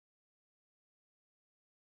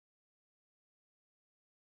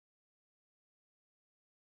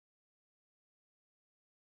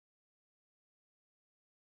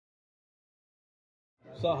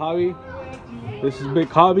What's up, Javi? This is Big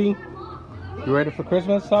Javi. You ready for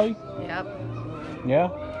Christmas, Javi? Yep. Yeah?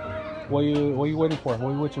 What are you waiting for? What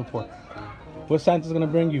are you wishing for? What Santa's gonna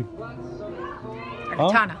bring you? A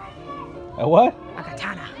katana. A what? A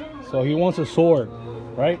katana. So he wants a sword,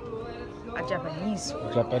 right? A Japanese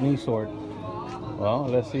sword. Japanese sword. Well,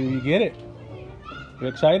 let's see if you get it. You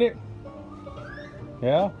excited?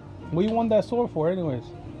 Yeah? What do you want that sword for anyways?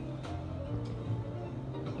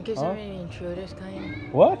 In case of any intruders,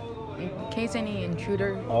 kind. What? In case any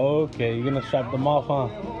intruder. Okay, you're gonna strap them off, huh?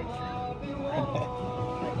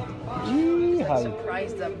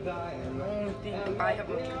 Surprise them. I don't think I have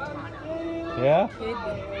a katana. Yeah? Kid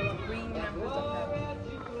with 3 members of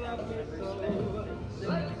family.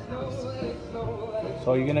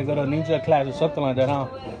 So you're gonna go to ninja class or something like that, huh?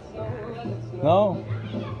 No?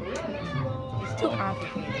 It's too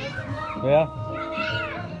complicated. Yeah?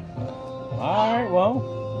 Alright,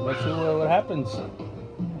 well, let's see what happens.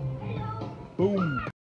 Boom.